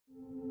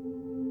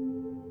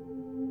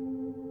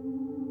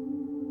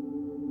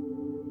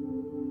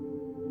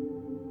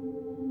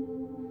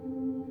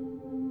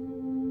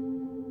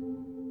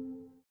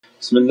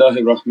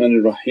Bismillahir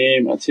Rahmanir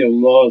Rahim. Ati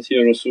Allah,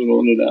 Ati Rasul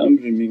ulul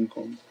amri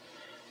minkum.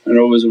 And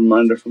always a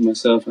reminder for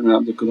myself and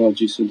Abdul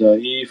Haji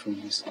Sudai from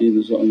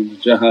Miskeen Zalim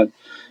Jahad.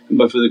 And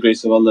but for the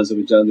grace of Allah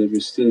that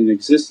we're still in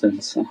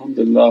existence,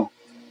 alhamdulillah.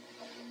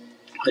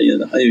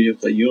 Hayya ya Hayyu ya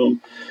Qayyum,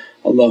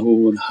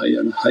 Allahu al-Hayy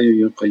al-Hayyu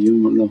ya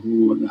Qayyum,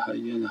 Allahu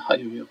al-Hayy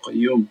al-Hayyu ya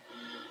Qayyum,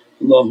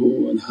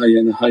 Allahu al-Hayy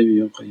al-Hayyu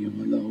ya Qayyum,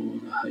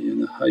 Allahu al-Hayy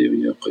al-Hayyu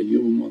ya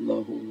Qayyum,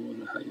 Allahu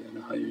al-Hayy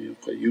al-Hayyu ya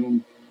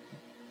Qayyum,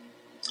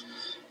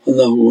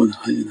 Allahu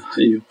al-Hayy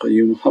al-Hayyu ya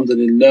Qayyum.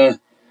 Alhamdulillah,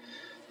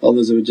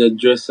 Allah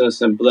dress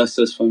us and bless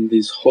us from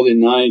these holy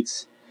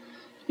nights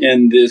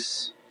in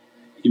this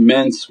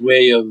immense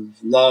way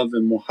of love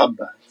and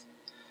muhabbat,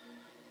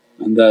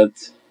 and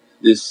that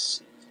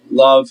this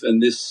love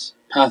and this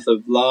path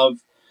of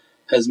love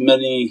has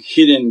many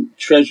hidden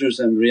treasures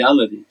and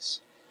realities.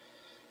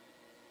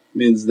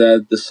 Means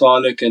that the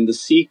salik and the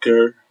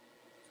seeker,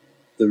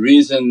 the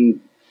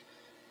reason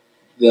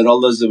that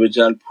Allah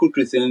put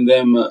within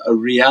them a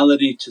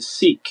reality to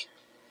seek.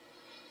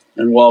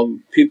 And while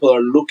people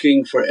are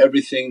looking for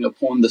everything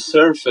upon the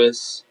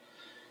surface,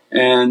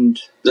 and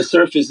the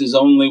surface is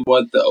only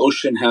what the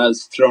ocean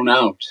has thrown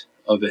out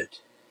of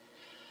it,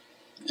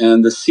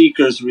 and the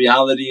seeker's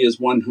reality is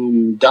one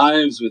whom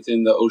dives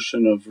within the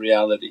ocean of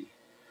reality.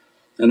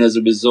 And as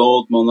a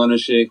result, Mawlana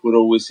Shaykh would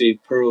always say,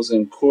 pearls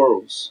and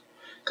corals,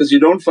 because you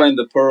don't find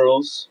the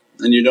pearls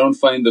and you don't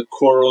find the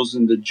corals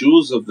and the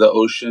jewels of the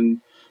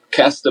ocean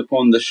cast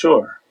upon the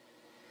shore.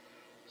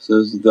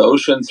 So the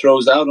ocean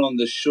throws out on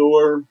the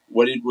shore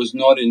what it was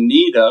not in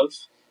need of,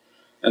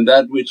 and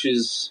that which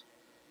is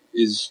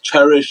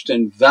cherished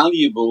and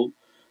valuable,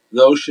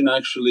 the ocean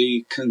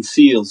actually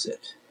conceals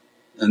it,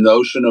 and the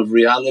ocean of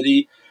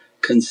reality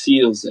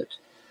conceals it.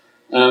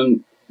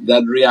 And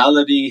that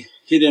reality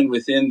hidden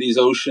within these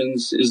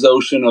oceans is the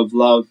ocean of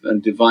love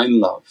and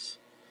divine love.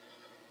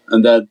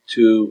 And that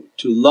to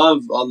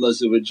love Allah,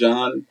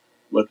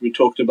 what we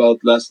talked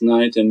about last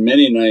night and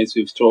many nights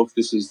we've talked,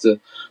 this is the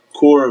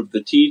core of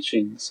the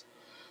teachings,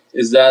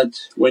 is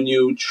that when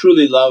you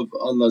truly love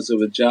Allah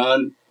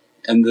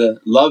and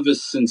the love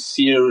is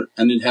sincere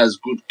and it has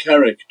good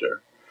character,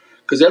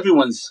 because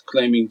everyone's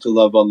claiming to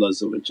love Allah.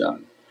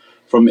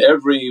 From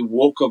every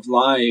walk of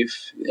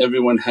life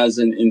everyone has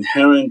an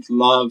inherent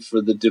love for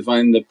the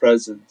Divine, the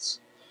Presence,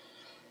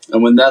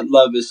 and when that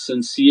love is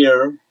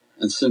sincere,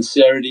 and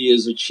sincerity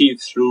is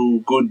achieved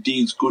through good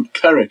deeds, good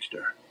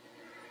character.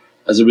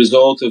 As a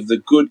result of the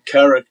good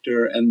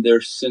character and their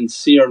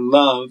sincere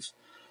love,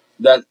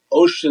 that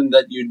ocean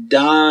that you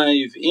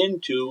dive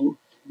into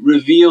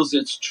reveals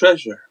its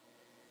treasure.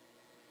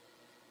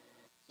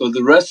 So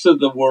the rest of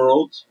the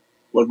world,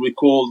 what we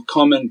call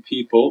common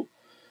people,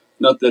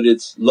 not that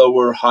it's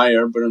lower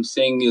higher, but I'm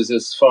saying is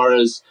as far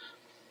as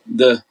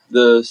the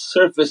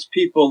surface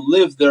people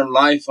live their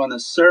life on a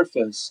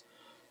surface,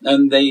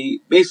 and they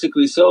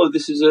basically say, oh,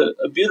 this is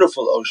a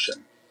beautiful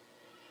ocean.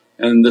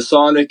 And the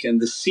salik and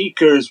the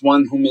seeker is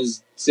one whom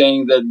is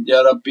saying that,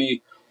 Ya Rabbi,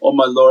 oh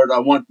my Lord, I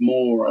want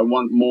more, I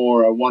want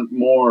more, I want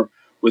more.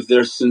 With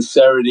their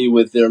sincerity,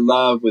 with their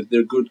love, with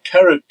their good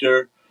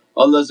character,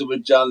 Allah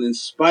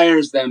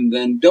inspires them,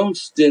 then don't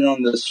sit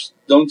on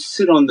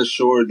the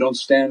shore, don't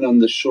stand on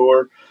the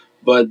shore,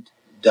 but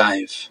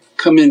dive,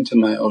 come into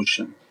my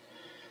ocean.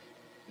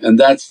 And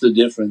that's the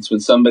difference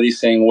when somebody's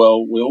saying,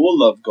 well, we all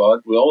love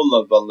God, we all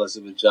love Allah,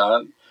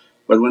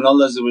 but when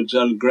Allah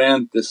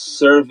grant the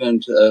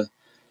servant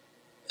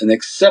an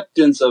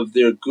acceptance of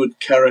their good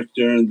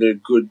character and their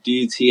good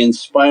deeds, He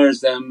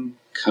inspires them,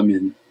 come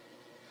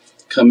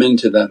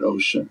into that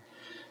ocean.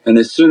 And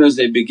as soon as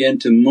they begin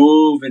to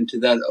move into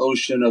that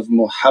ocean of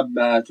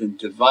muhabbat and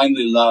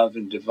Divinely love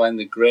and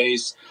Divinely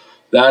grace,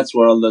 that's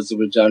where Allah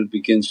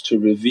begins to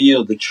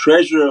reveal, the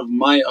treasure of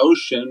my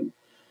ocean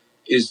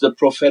is the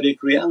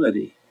prophetic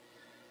reality.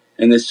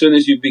 And as soon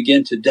as you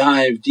begin to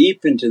dive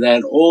deep into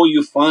that, all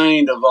you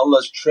find of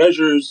Allah's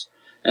treasures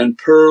and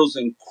pearls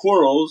and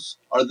corals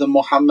are the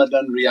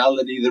Muhammadan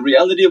reality, the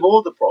reality of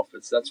all the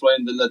Prophets. That's why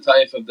in the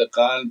Lataif of the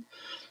Qalb,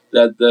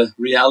 that the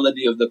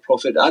reality of the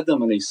Prophet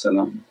Adam,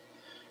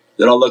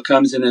 that Allah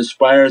comes and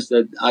inspires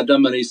that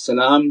Adam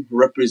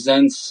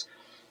represents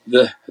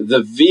the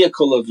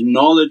vehicle of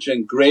knowledge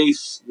and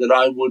grace, that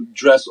I would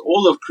dress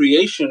all of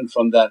creation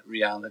from that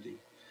reality.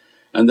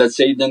 And that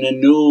Sayyidina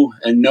Nuh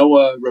and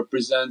Noah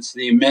represents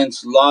the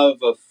immense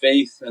love of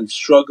faith and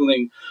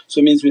struggling.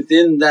 So it means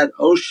within that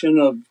ocean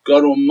of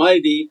God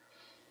Almighty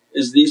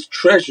is these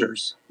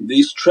treasures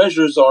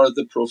are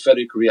the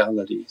prophetic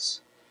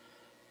realities.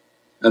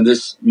 And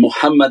this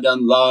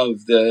Muhammadan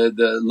love, the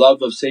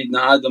love of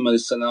Sayyidina Adam,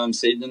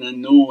 Sayyidina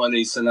Nuh,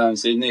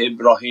 Sayyidina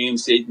Ibrahim,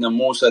 Sayyidina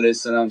Musa,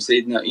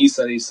 Sayyidina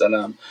Isa,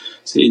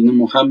 Sayyidina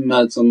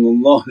Muhammad,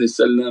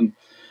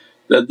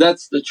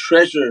 that's the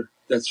treasure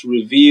that's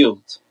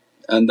revealed,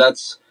 and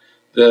that's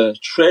the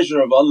treasure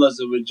of Allah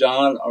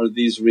are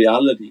these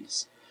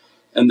realities.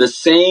 And the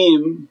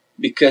same,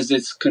 because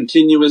it's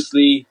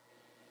continuously,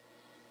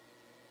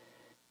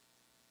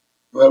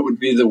 what would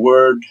be the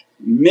word,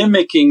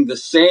 mimicking the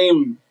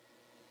same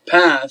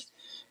path,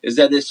 is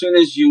that as soon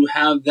as you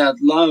have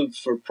that love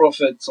for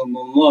Prophet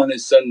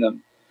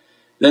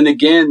then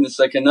again it's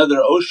like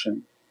another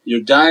ocean.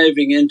 You're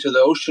diving into the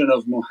ocean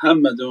of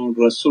Muhammadan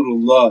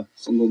Rasulullah,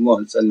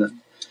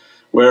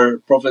 where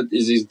Prophet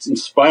is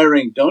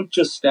inspiring, don't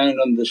just stand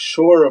on the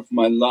shore of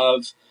my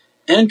love,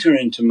 enter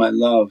into my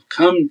love,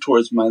 come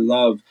towards my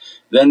love.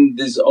 Then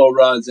these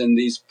awrads and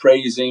these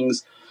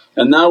praisings,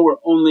 and now we're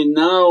only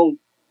now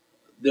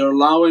they're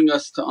allowing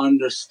us to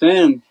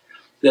understand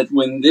that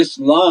when this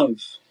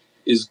love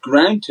is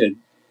granted,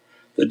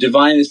 the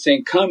Divine is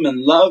saying, come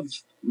and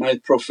love my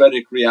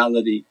prophetic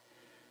reality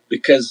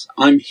because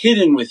I'm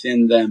hidden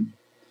within them.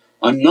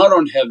 I'm not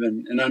on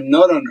heaven and I'm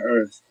not on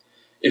earth.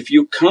 If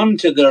you come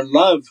to their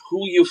love,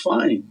 who you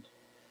find?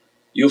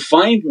 You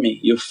find me,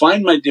 you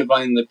find my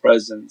Divinely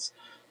Presence.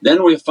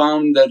 Then we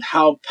found that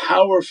how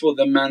powerful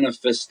the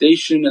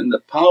manifestation and the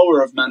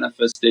power of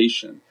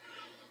manifestation,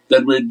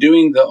 that we're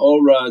doing the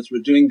awrads,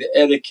 we're doing the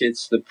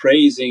etiquettes, the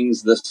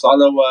praisings, the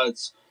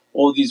salawats,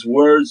 all these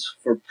words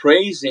for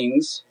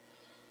praisings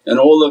and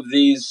all of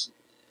these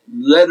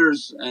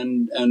letters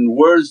and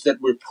words that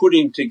we're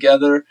putting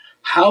together,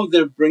 how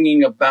they're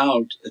bringing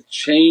about a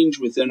change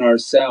within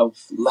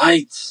ourselves,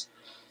 lights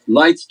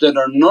that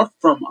are not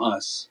from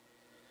us.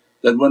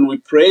 That when we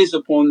praise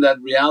upon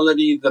that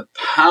reality, the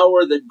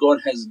power that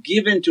God has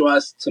given to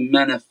us to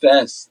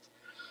manifest,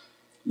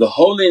 the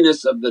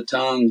holiness of the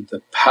tongue,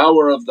 the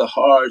power of the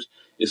heart,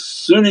 as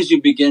soon as you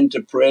begin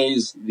to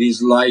praise,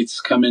 these lights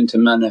come into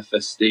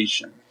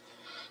manifestation.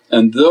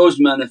 And those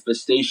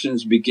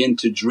manifestations begin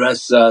to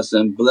dress us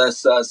and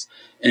bless us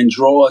and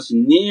draw us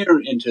near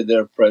into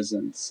their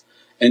presence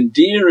and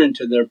dear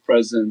into their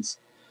presence.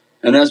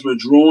 And as we're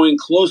drawing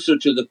closer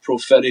to the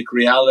prophetic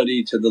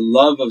reality, to the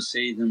love of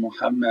Sayyidina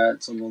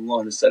Muhammad,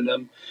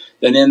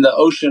 then in the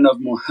ocean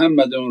of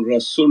Muhammadan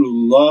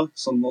Rasulullah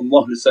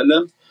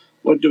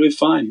what do we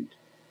find?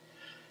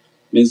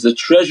 Means the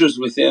treasures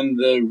within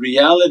the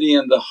reality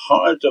and the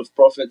heart of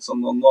Prophet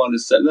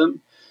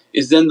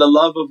is then the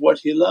love of what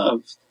he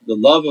loved, the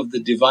love of the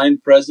Divine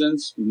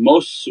Presence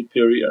most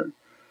superior,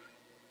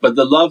 but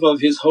the love of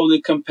his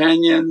holy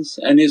companions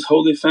and his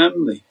holy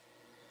family.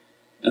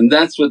 And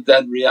that's what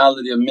that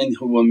reality of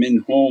minhu wa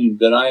minhum,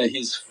 that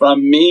he's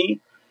from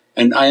me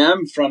and I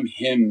am from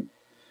him.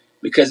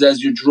 Because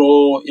as you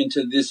draw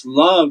into this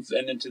love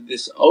and into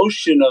this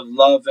ocean of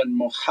love and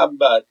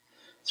muhabbat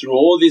through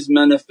all these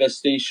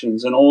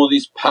manifestations and all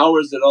these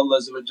powers that Allah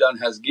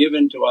has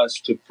given to us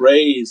to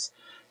praise,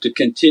 to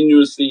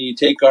continuously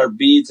take our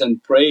beads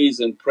and praise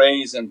and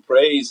praise and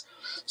praise,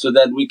 so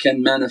that we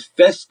can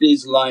manifest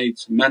these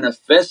lights,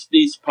 manifest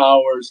these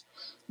powers,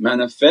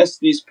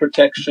 manifest these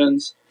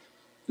protections.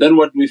 Then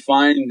what we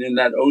find in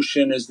that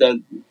ocean is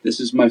that this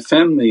is my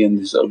family in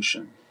this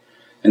ocean.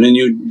 And then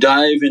you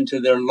dive into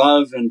their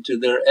love and to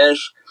their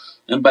ishq,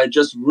 and by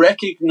just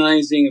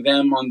recognizing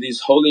them on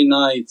these holy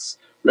nights,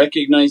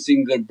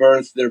 recognizing their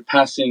birth, their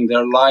passing,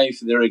 their life,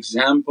 their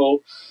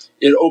example,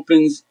 it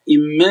opens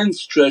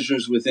immense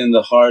treasures within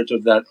the heart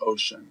of that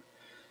ocean.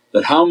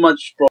 That how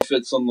much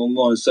Prophet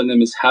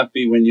is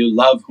happy when you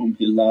love whom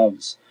he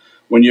loves.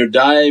 When you're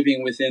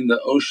diving within the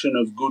ocean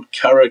of good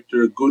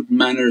character, good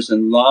manners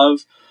and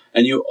love,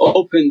 and you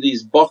open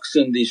these books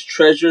and these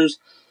treasures,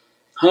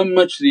 how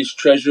much these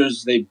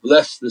treasures they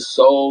bless the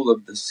soul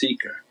of the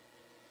seeker,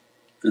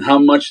 and how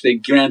much they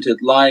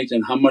granted light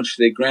and how much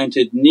they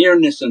granted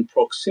nearness and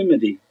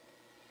proximity.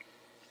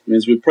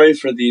 Means we pray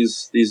for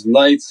these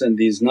lights and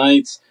these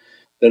nights,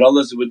 that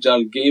Allah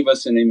gave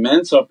us an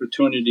immense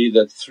opportunity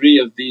that three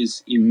of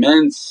these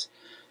immense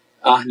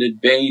Ahlul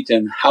Bayt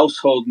and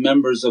household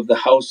members of the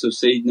house of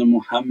Sayyidina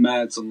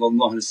Muhammad,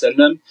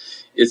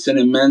 it's an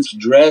immense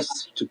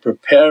dress to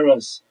prepare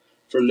us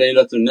for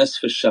Laylatul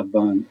Nisf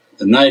al-Sha'ban,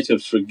 the night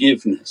of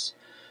forgiveness,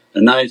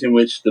 a night in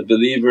which the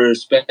believer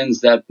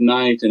spends that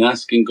night in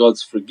asking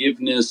God's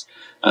forgiveness,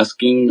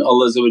 asking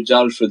Allah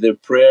for their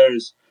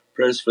prayers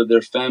for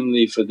their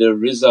family, for their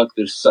rizq,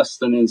 their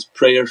sustenance,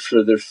 prayer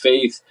for their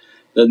faith,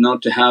 that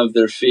not to have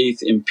their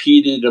faith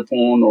impeded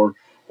upon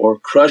or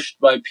crushed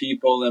by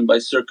people and by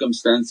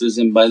circumstances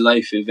and by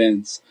life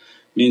events.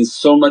 Means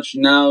so much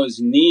now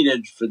is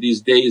needed for these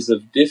days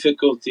of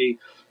difficulty,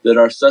 that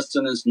our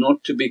sustenance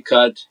not to be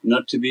cut,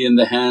 not to be in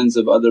the hands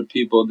of other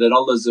people, that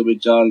Allah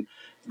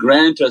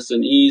grant us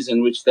an ease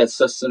in which that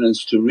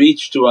sustenance to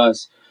reach to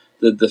us,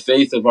 that the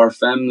faith of our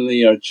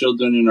family, our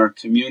children and our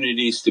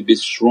communities to be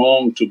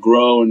strong, to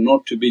grow and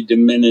not to be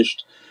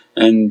diminished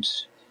and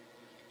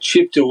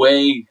chipped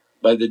away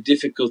by the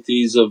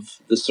difficulties of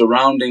the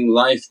surrounding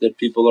life that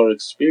people are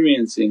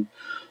experiencing.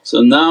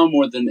 So now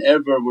more than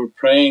ever we're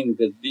praying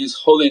that these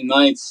holy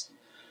nights,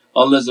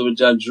 Allah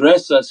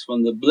dress us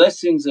from the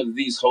blessings of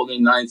these holy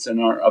nights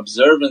and our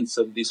observance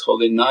of these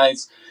holy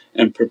nights,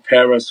 and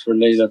prepare us for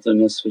Laylatul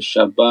Nisf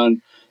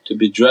al-Sha'ban to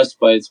be dressed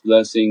by its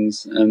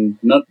blessings, and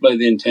not by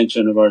the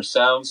intention of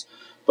ourselves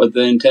but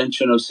the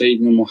intention of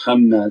Sayyidina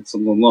Muhammad,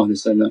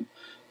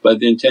 by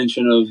the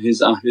intention of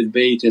his Ahlul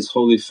Bayt, his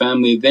holy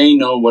family, they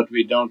know what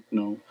we don't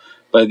know,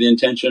 by the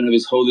intention of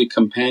his holy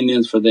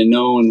companions, for they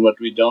know and what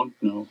we don't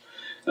know.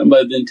 and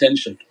by the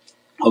intention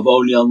of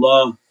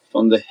awliyaullah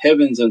from the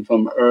heavens and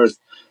from earth,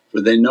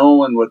 for they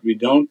know and what we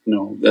don't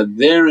know, that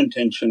their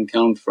intention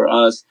count for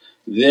us,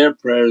 their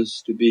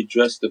prayers to be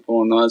dressed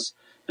upon us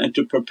and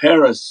to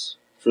prepare us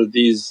for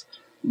these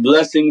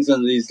blessings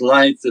and these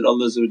lights that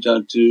Allah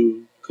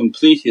to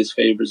complete His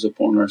favours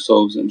upon our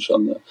souls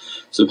inshaAllah.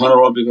 Subhana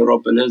rabbika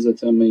rabbil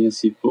izzati amma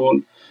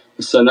yasifoon wa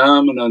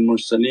salaamun al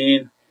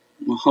mursaleen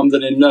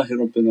walhamdulillahi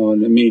rabbil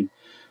alameen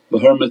bi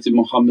hurmati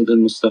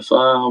Muhammadan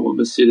Mustafa wa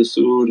bi siri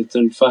Surat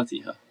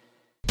al-Fatiha.